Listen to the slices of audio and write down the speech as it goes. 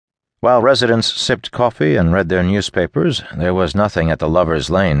While residents sipped coffee and read their newspapers, there was nothing at the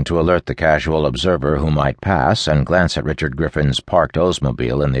Lover's Lane to alert the casual observer who might pass and glance at Richard Griffin's parked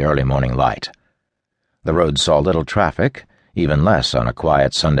Oldsmobile in the early morning light. The road saw little traffic, even less on a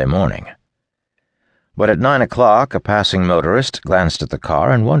quiet Sunday morning. But at 9 o'clock, a passing motorist glanced at the car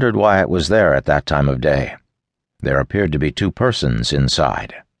and wondered why it was there at that time of day. There appeared to be two persons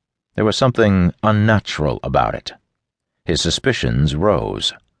inside. There was something unnatural about it. His suspicions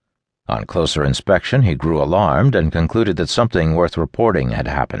rose. On closer inspection, he grew alarmed and concluded that something worth reporting had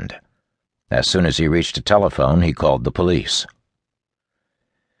happened. As soon as he reached a telephone, he called the police.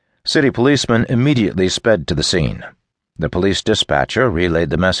 City policemen immediately sped to the scene. The police dispatcher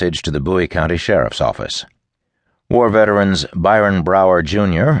relayed the message to the Bowie County Sheriff's Office. War veterans Byron Brower,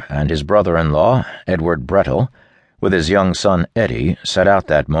 Jr. and his brother-in-law, Edward Brettel, with his young son Eddie, set out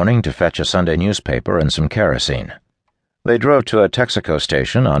that morning to fetch a Sunday newspaper and some kerosene. They drove to a Texaco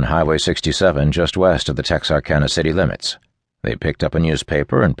station on Highway 67 just west of the Texarkana city limits. They picked up a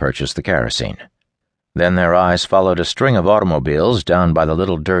newspaper and purchased the kerosene. Then their eyes followed a string of automobiles down by the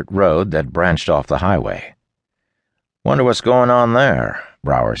little dirt road that branched off the highway. "Wonder what's going on there,"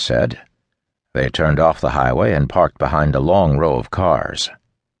 Brower said. They turned off the highway and parked behind a long row of cars.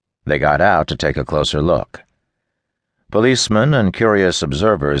 They got out to take a closer look. Policemen and curious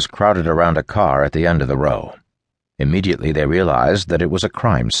observers crowded around a car at the end of the row. Immediately they realized that it was a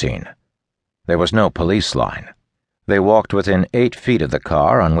crime scene. There was no police line. They walked within 8 feet of the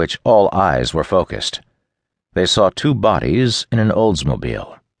car on which all eyes were focused. They saw two bodies in an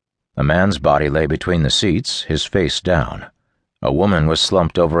Oldsmobile. A man's body lay between the seats, his face down. A woman was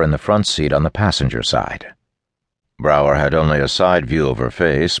slumped over in the front seat on the passenger side. Brower had only a side view of her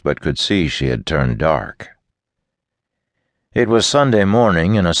face, but could see she had turned dark. It was Sunday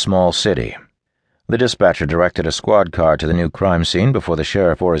morning in a small city. The dispatcher directed a squad car to the new crime scene before the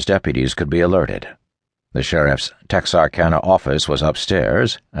sheriff or his deputies could be alerted. The sheriff's Texarkana office was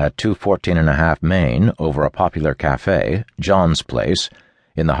upstairs at 214.5 Main over a popular cafe, John's Place,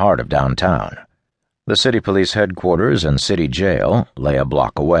 in the heart of downtown. The city police headquarters and city jail lay a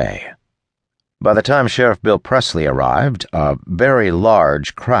block away. By the time Sheriff Bill Presley arrived, a very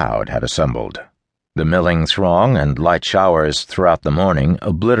large crowd had assembled. The milling throng and light showers throughout the morning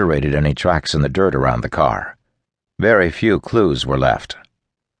obliterated any tracks in the dirt around the car. Very few clues were left.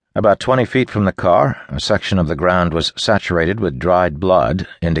 About 20 feet from the car, a section of the ground was saturated with dried blood,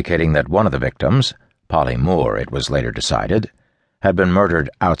 indicating that one of the victims, Polly Moore, it was later decided, had been murdered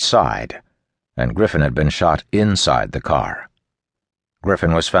outside, and Griffin had been shot inside the car.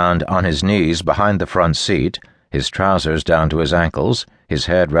 Griffin was found on his knees behind the front seat, his trousers down to his ankles, his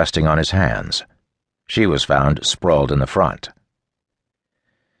head resting on his hands. She was found sprawled in the front.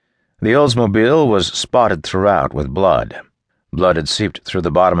 The Oldsmobile was spotted throughout with blood. Blood had seeped through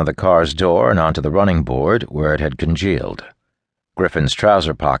the bottom of the car's door and onto the running board, where it had congealed. Griffin's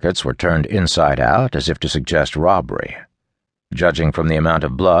trouser pockets were turned inside out, as if to suggest robbery. Judging from the amount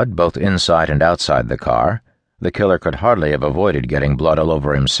of blood, both inside and outside the car, the killer could hardly have avoided getting blood all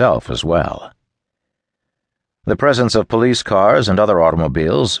over himself as well. The presence of police cars and other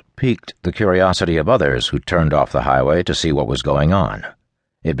automobiles piqued the curiosity of others who turned off the highway to see what was going on.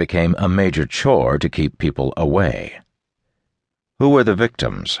 It became a major chore to keep people away. Who were the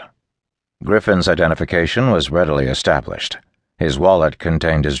victims? Griffin's identification was readily established. His wallet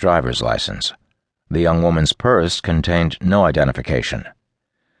contained his driver's license. The young woman's purse contained no identification.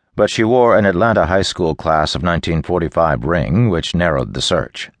 But she wore an Atlanta high school class of 1945 ring, which narrowed the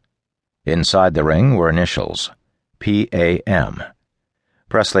search. Inside the ring were initials, P.A.M.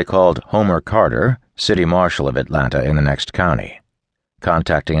 Presley called Homer Carter, city marshal of Atlanta in the next county.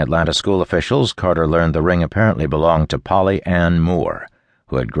 Contacting Atlanta school officials, Carter learned the ring apparently belonged to Polly Ann Moore,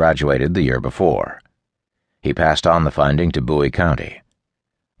 who had graduated the year before. He passed on the finding to Bowie County.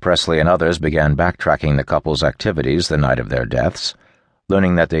 Presley and others began backtracking the couple's activities the night of their deaths,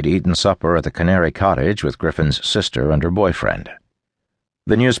 learning that they'd eaten supper at the Canary Cottage with Griffin's sister and her boyfriend.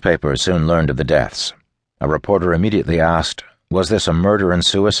 The newspaper soon learned of the deaths. A reporter immediately asked, "Was this a murder and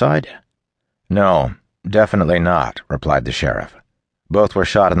suicide?" "No, definitely not," replied the sheriff. "Both were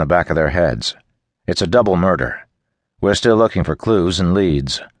shot in the back of their heads. It's a double murder. We're still looking for clues and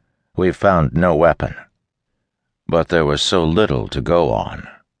leads. We've found no weapon." But there was so little to go on.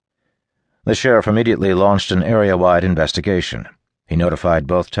 The sheriff immediately launched an area-wide investigation. He notified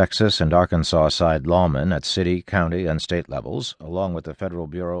both Texas and Arkansas side lawmen at city, county, and state levels, along with the Federal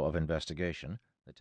Bureau of Investigation.